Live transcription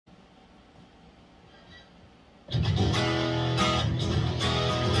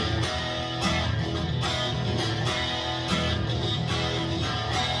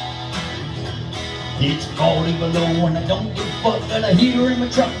It's 40 below and I don't give a fuck. Got a heater in my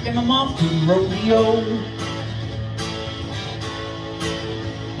truck and I'm off to the rodeo.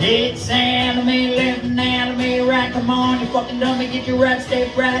 It's anime, left and anime right. Come on, you fucking dummy, get your right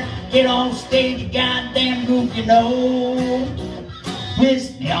step right. Get on stage, you goddamn goof, you know.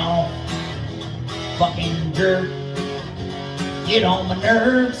 Piss me off, fucking jerk. Get on my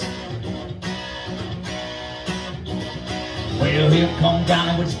nerves. Well, here comes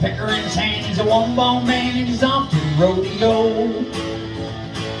Johnny with his pecker in his hand. He's a one-ball man and he's off to the rodeo.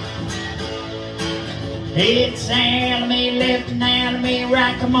 It's anime left and anime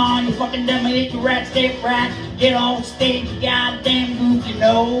right. Come on, you fucking dummy, hit your right step right. Get off stage, you goddamn goof, you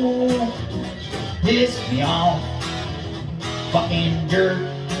know. Piss me off, fucking jerk.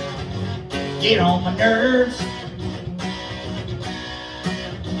 Get on my nerves.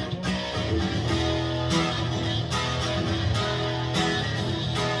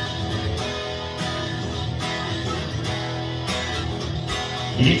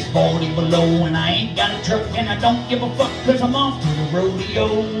 It's 40 below and I ain't got a truck and I don't give a fuck cause I'm off to the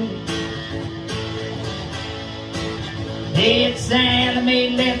rodeo. It's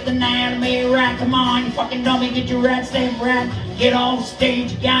anime left and anime right. Come on, you fucking dummy, get your right step right. Get off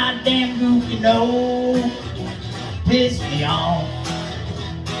stage, you goddamn goof, you know. Piss me off,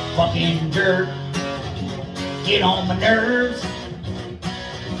 fucking jerk. Get on my nerves.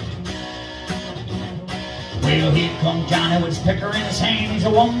 Well, here comes Johnny with his picker in his hand. He's a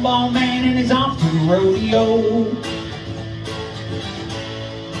one-ball man and he's off to the rodeo.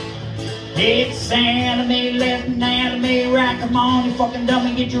 It's anime left and anime right. Come on, you fucking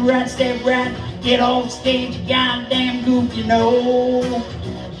dummy, get your right step right. Get off stage, you goddamn goof, you know.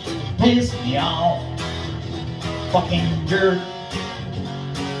 Piss me off, fucking jerk.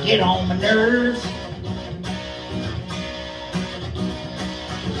 Get on my nerves.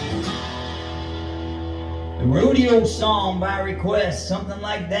 The Rodeo Song by request, something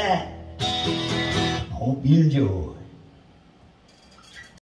like that. Hope you enjoy.